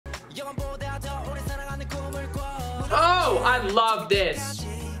Oh, I love this.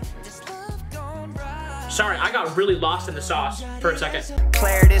 Sorry, I got really lost in the sauce for a second.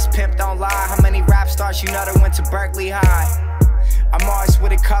 Player, this pimp don't lie. How many rap stars you know that went to Berkeley High? I'm always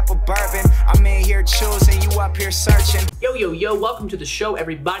with a cup of bourbon. I'm in here choosing, you up here searching. Yo, yo, yo, welcome to the show,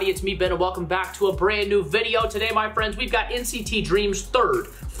 everybody. It's me, Ben, and welcome back to a brand new video. Today, my friends, we've got NCT Dream's third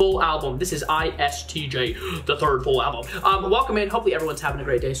full album. This is ISTJ, the third full album. Welcome in. Hopefully everyone's having a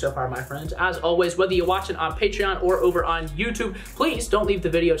great day so far, my friends. As always, whether you're watching on Patreon or over on YouTube, please don't leave the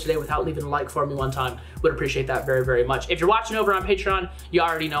video today without leaving a like for me one time. Would appreciate that very, very much. If you're watching over on Patreon, you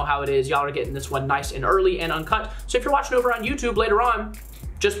already know how it is. Y'all are getting this one nice and early and uncut. So if you're watching over on YouTube later on,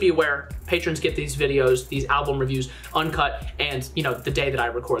 just be aware, patrons get these videos, these album reviews, uncut, and, you know, the day that I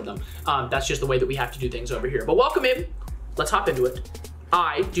record them. That's just the way that we have to do things over here. But welcome in. Let's hop into it.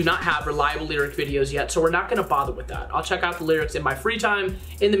 I do not have reliable lyric videos yet, so we're not gonna bother with that. I'll check out the lyrics in my free time.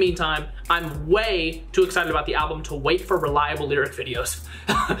 In the meantime, I'm way too excited about the album to wait for reliable lyric videos.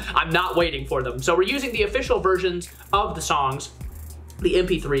 I'm not waiting for them. So we're using the official versions of the songs, the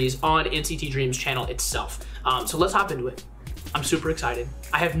MP3s, on NCT Dream's channel itself. So let's hop into it. I'm super excited.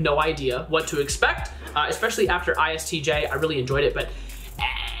 I have no idea what to expect, especially after ISTJ. I really enjoyed it, but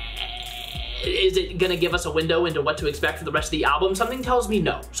is it gonna give us a window into what to expect for the rest of the album? Something tells me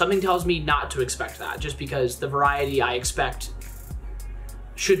no. Something tells me not to expect that, just because the variety I expect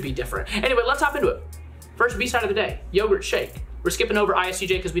should be different. Anyway, let's hop into it. First B-side of the day, Yogurt Shake. We're skipping over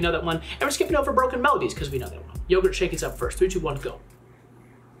ISTJ because we know that one, and we're skipping over Broken Melodies because we know that one. Yogurt Shake is up first. 3, 2, 1, go.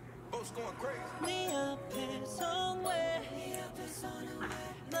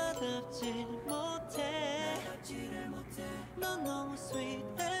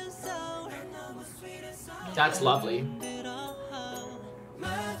 That's lovely.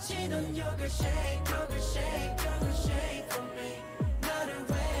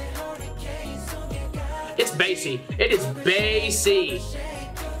 It's bassy. It is bassy.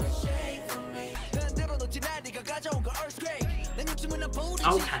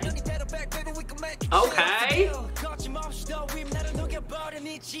 Okay. Okay.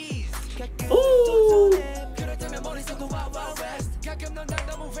 Ooh.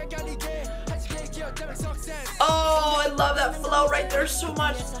 Oh, I love that flow right there so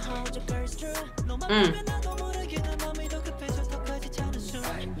much.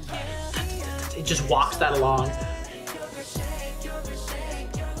 It just walks that along.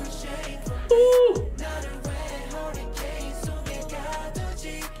 Ooh.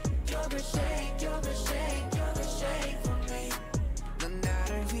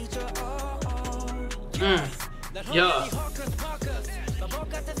 Yeah.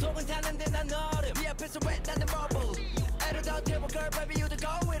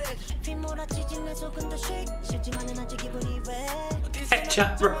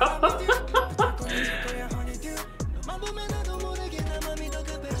 Ketchup, bro.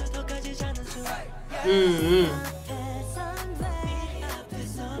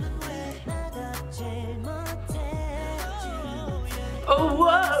 Oh,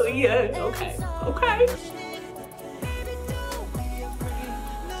 whoa, yeah. Okay, okay.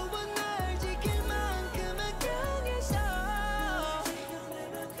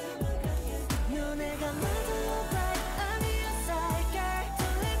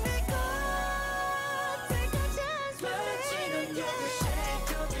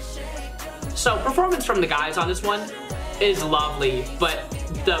 So performance from the guys on this one is lovely, but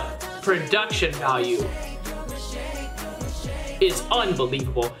the production value is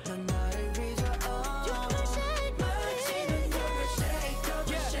unbelievable.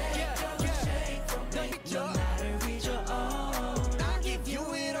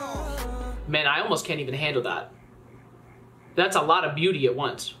 Man, I almost can't even handle that. That's a lot of beauty at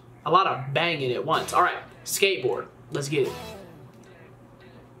once. A lot of banging at once. All right, skateboard. Let's get it.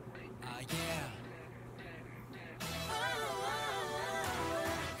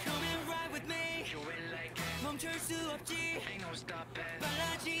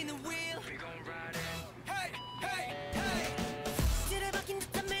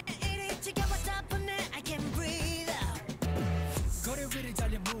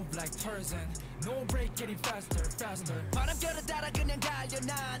 No break, getting faster, faster. 바람결에 따라 그냥 달려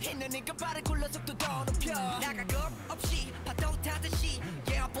난 힘내니까 발을 굴러 속도 더 높여 나가 겁 없이 파도 타듯이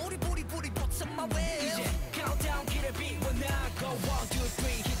yeah 보리 what's on my way 이제 countdown 길을 비워나 go 1, 2,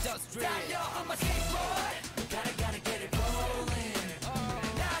 3 hit the street 달려 on my skateboard gotta get it rolling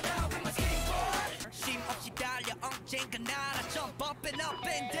나나 with my skateboard 쉼 없이 달려 언젠가 날아 jump up and down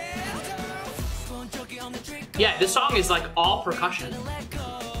Yeah, this song is like all percussion.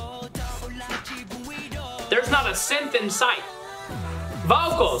 There's not a synth in sight.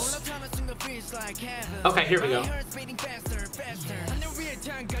 Vocals. Okay, here we go.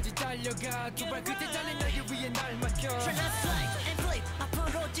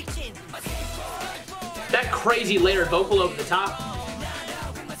 That crazy layered vocal over the top.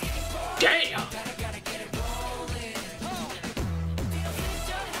 Damn.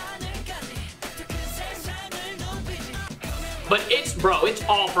 But it's, bro, it's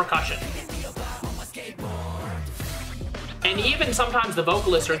all percussion. And even sometimes the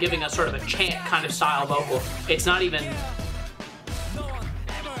vocalists are giving us sort of a chant kind of style vocal. It's not even...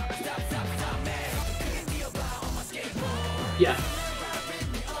 Yeah.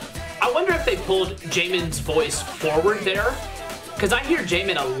 I wonder if they pulled Jamin's voice forward there. Because I hear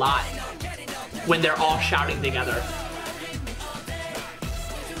Jamin a lot when they're all shouting together.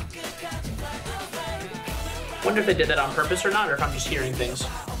 Wonder if they did that on purpose or not, or if I'm just hearing things.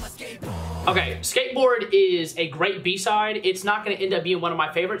 Okay, Skateboard is a great B-side. It's not going to end up being one of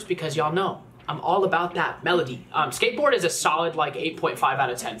my favorites because y'all know I'm all about that melody. Skateboard is a solid like 8.5 out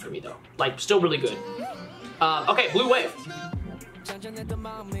of 10 for me though. Like still really good. Okay, Blue Wave.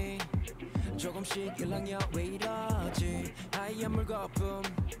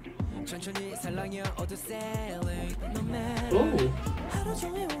 Ooh.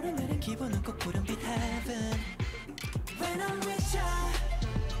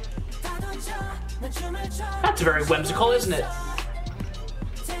 That's very whimsical, isn't it?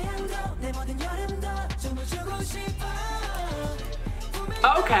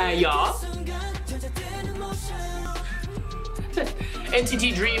 Okay, y'all.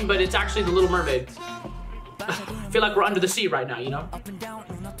 NCT Dream, but it's actually the Little Mermaid. I feel like we're under the sea right now, you know?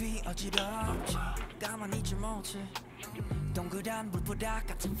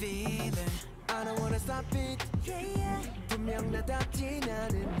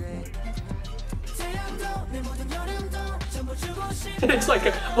 It's like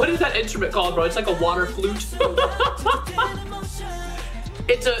a, what is that instrument called, bro? It's like a water flute.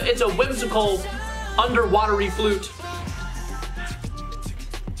 It's a whimsical underwatery flute.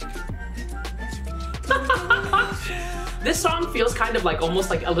 This song feels kind of like almost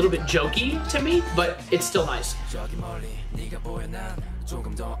like a little bit jokey to me, but it's still nice.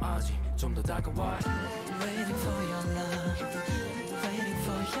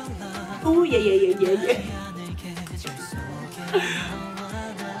 Ooh, yeah, yeah, yeah, yeah, yeah.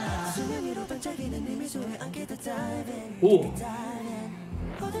 Ooh.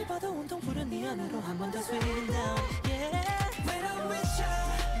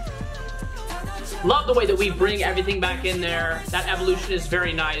 Love the way that we bring everything back in there. That evolution is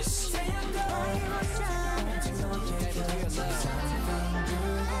very nice.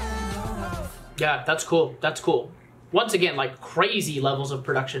 Yeah, that's cool. That's cool. Once again, like crazy levels of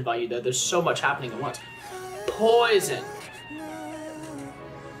production value there. There's so much happening at once. Poison.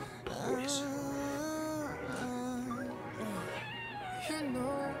 Poison.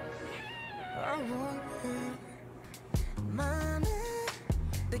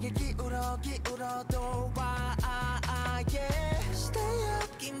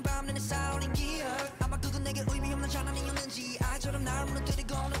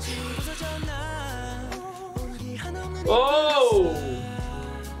 Oh!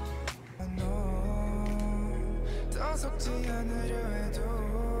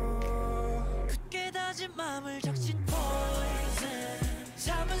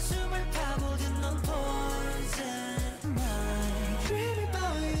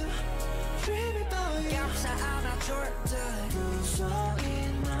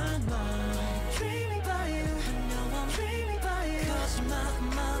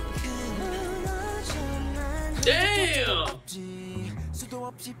 Damn!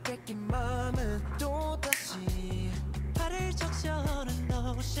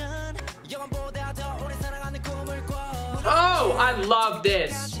 Oh, I love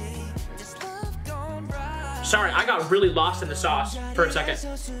this. Sorry, I got really lost in the sauce for a second.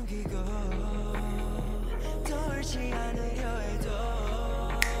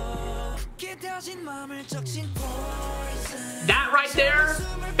 That right there,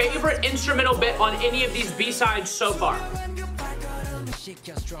 favorite instrumental bit on any of these B-sides so far.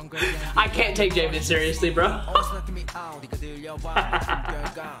 I can't take Jamin seriously, bro.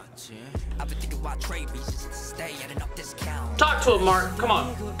 Talk to him, Mark. Come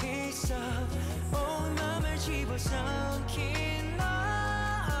on.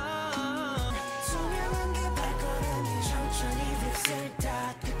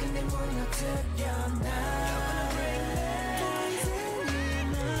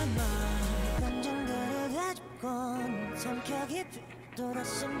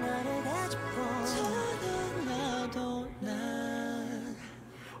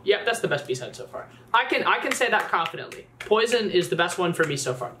 Yep, that's the best B-side so far. I can say that confidently. Poison is the best one for me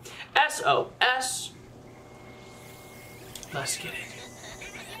so far. SOS. Let's get it.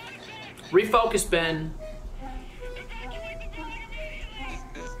 Refocus, Ben.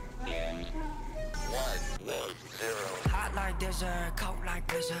 Hot like desert, cold like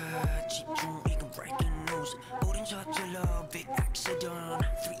blizzard. 집중, 이건 breaking news. 우린 저질러, big accident.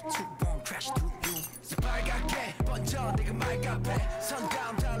 3, 2, 1, crash through you. 빨갛게 번져, 내가 말갑해.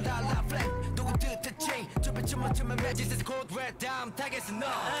 선감 잘 날라 flame. 누구 뜻했지? 좁혀주면 매지. This is cold red down, 타겟은 너.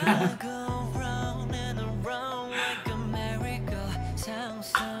 I go round and around like a merry-go.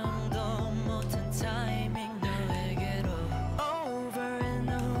 상상도 못한 타이밍 너에게로. Over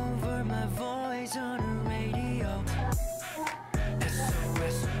and over, my voice on a radio.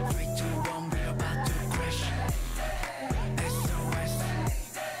 SOS, 3, 2, 1, we're about to crash. SOS,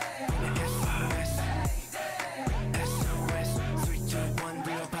 SOS, 3, 2, 1,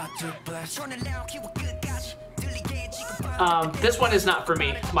 we're about to blast. This one is not for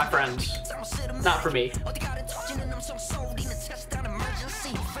me, my friends. Not for me.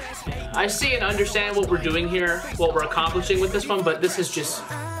 I see and understand what we're doing here, what we're accomplishing with this one, but this is just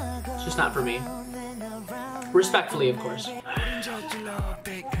not for me. Respectfully, of course.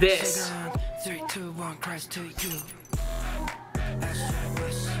 This.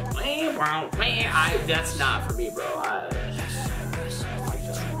 That's not for me, bro.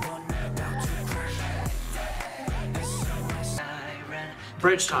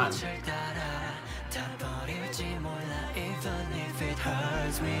 Bridge time.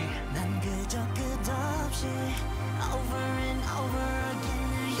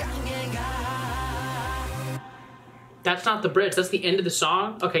 That's not the bridge, that's the end of the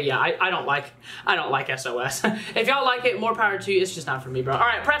song. Okay, yeah, I don't like SOS. If y'all like it, more power to you. It's just not for me, bro. All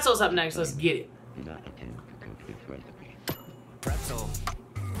right, Pretzel's up next. Let's get it. Pretzel.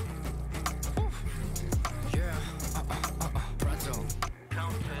 Yeah. Pretzel.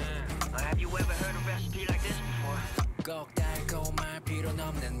 Have you ever heard a recipe like this before? 꼭 달콤할 필요는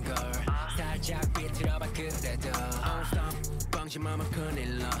없는 걸 살짝 비틀어봐 그래도 방심하면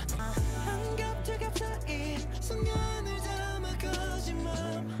큰일 나 한겹차갑차인 순간을 담아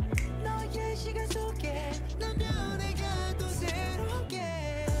거짓말 너의 시간 속에 난 변해가 또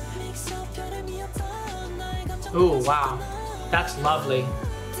새롭게 믹스업 결함이었던 나의 감정. Ooh, wow. That's lovely.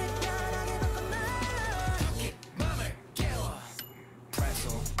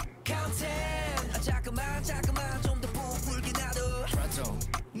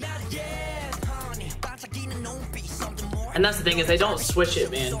 And that's the thing is they don't switch it,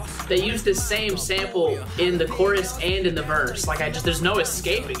 man. They use the same sample in the chorus and in the verse. Like there's no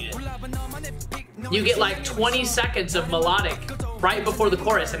escaping it. You get like 20 seconds of melodic right before the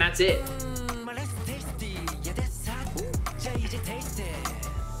chorus and that's it.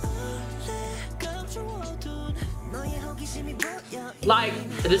 Like,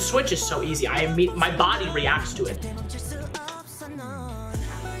 the switch is so easy. My body reacts to it.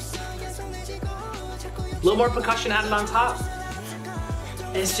 A little more percussion added on top.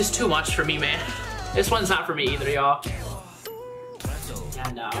 It's just too much for me, man. This one's not for me either, y'all.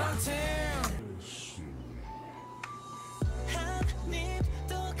 Yeah, no.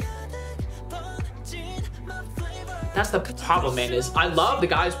 That's the problem, man, is I love the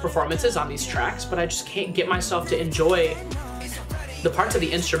guys' performances on these tracks, but I just can't get myself to enjoy the parts of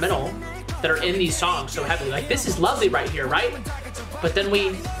the instrumental that are in these songs so heavily. Like, this is lovely right here, right? But then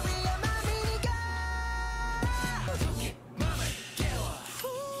we...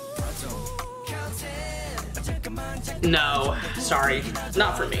 No, sorry,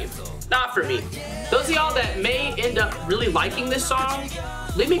 not for me. Not for me. Those of y'all that may end up really liking this song,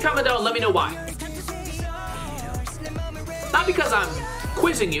 leave me a comment down and let me know why. Not because I'm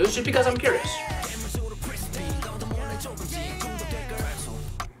quizzing you, it's just because I'm curious.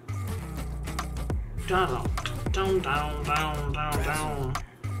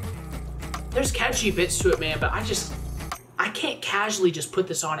 There's catchy bits to it, man, but I can't casually just put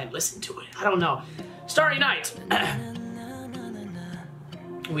this on and listen to it. I don't know. Starry Night.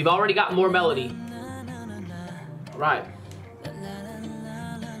 We've already got more melody. All right.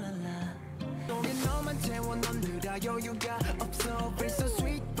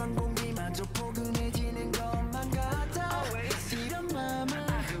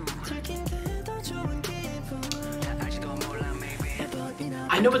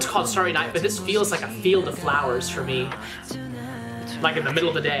 I know it's called Starry Night, but this feels like a field of flowers for me. Like in the middle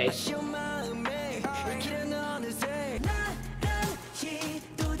of the day.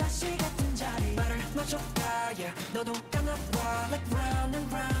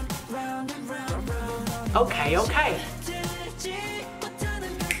 Okay, okay.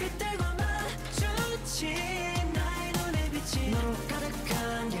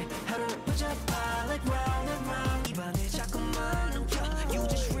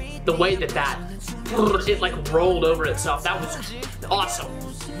 the way that it like rolled over itself, that was awesome.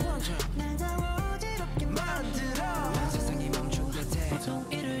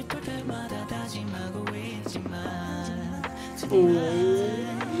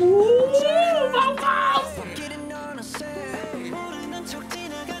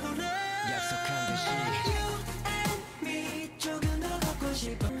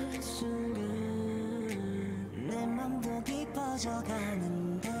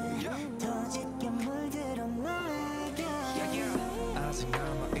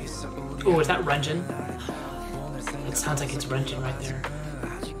 Oh, is that Renjin? It sounds like it's Renjin right there.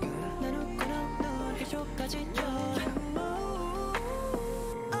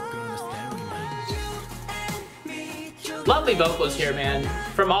 Lovely vocals here, man,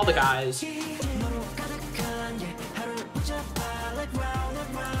 from all the guys.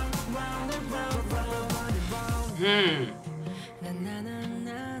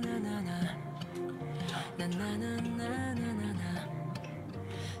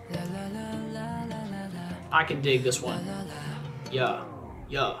 I can dig this one. Yeah,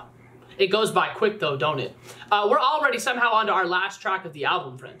 yeah. It goes by quick though, don't it? We're already somehow onto our last track of the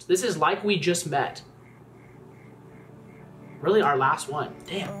album, friends. This is Like We Just Met. Really our last one.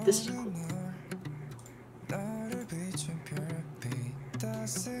 Damn, this is cool.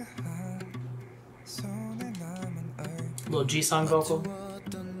 Little G-song vocal.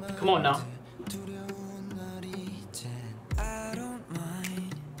 Come on now.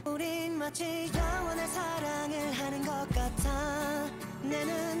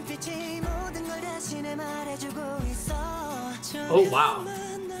 Oh wow.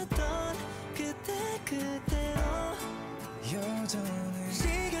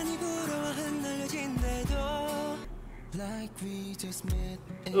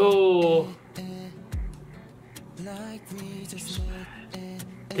 Oh.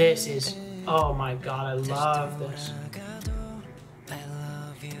 This is, oh my god, I love this.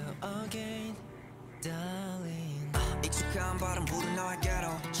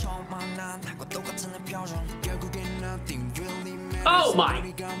 Oh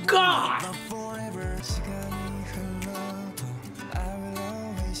my god!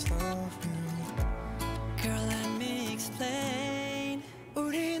 Girl, let me explain.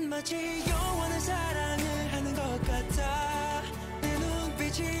 우린 마치 영원한 사랑을 하는 것 같아. 내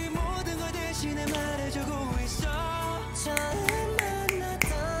눈빛이 모든 걸 대신에 말해주고 있어.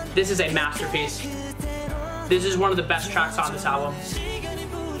 This is a masterpiece. This is one of the best tracks on this album.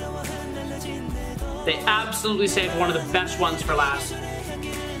 They absolutely saved one of the best ones for last.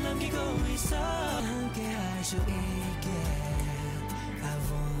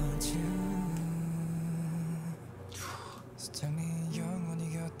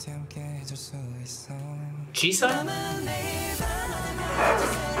 Jisung?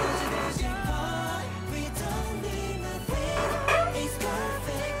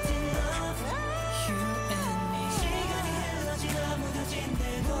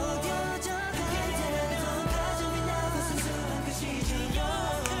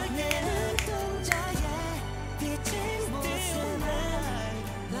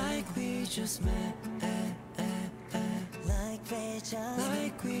 Just met,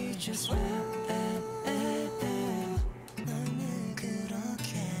 like we just met.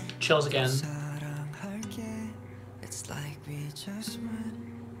 Chills again. It's like we just met,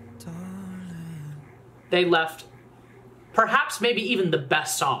 darling. They left perhaps maybe even the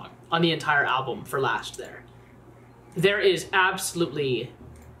best song on the entire album for last there. There is absolutely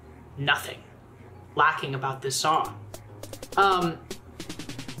nothing lacking about this song.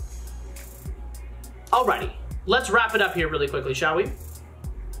 Alrighty, let's wrap it up here really quickly, shall we?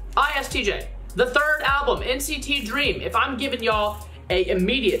 ISTJ, the third album, NCT Dream. If I'm giving y'all a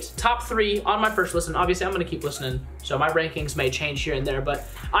immediate top 3 on my first listen, obviously I'm gonna keep listening, so my rankings may change here and there, but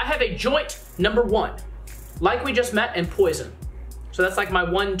I have a joint number 1, Like We Just Met and Poison. So that's like my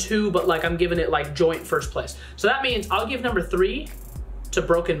 1, 2, but like I'm giving it like joint first place. So that means I'll give number 3 to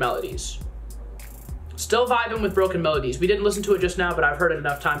Broken Melodies. Still vibing with Broken Melodies. We didn't listen to it just now, but I've heard it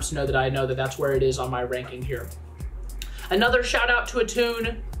enough times to know that that's where it is on my ranking here. Another shout out to a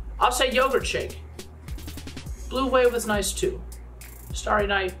tune, I'll say Yogurt Shake. Blue Wave was nice too. Starry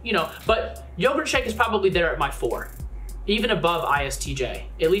Night, you know, but Yogurt Shake is probably there at my 4. Even above ISTJ,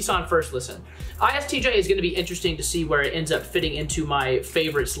 at least on first listen. ISTJ is gonna be interesting to see where it ends up fitting into my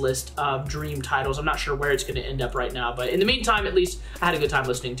favorites list of Dream titles. I'm not sure where it's gonna end up right now, but in the meantime, at least I had a good time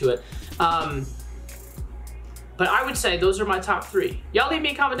listening to it. But I would say those are my top 3. Y'all leave me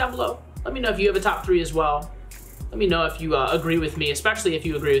a comment down below. Let me know if you have a top 3 as well. Let me know if you agree with me, especially if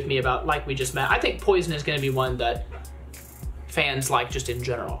you agree with me about Like We Just Met. I think Poison is gonna be one that fans like just in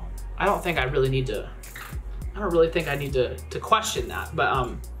general. I don't think I really need to, I don't really think I need to question that. But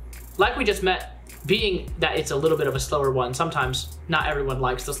like we just met, being that it's a little bit of a slower one, sometimes not everyone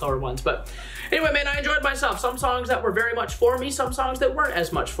likes the slower ones. But anyway, man, I enjoyed myself. Some songs that were very much for me, some songs that weren't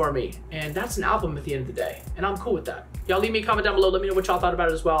as much for me. And that's an album at the end of the day. And I'm cool with that. Y'all leave me a comment down below. Let me know what y'all thought about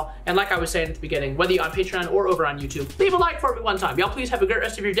it as well. And like I was saying at the beginning, whether you're on Patreon or over on YouTube, leave a like for me one time. Y'all please have a great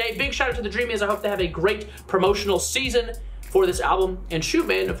rest of your day. Big shout out to the DREAMIES. I hope they have a great promotional season for this album. And shoot,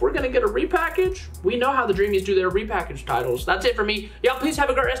 man, if we're gonna get a repackage, we know how the DREAMIES do their repackaged titles. That's it for me. Y'all please have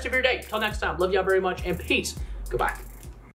a great rest of your day. Till next time, love y'all very much and peace. Goodbye.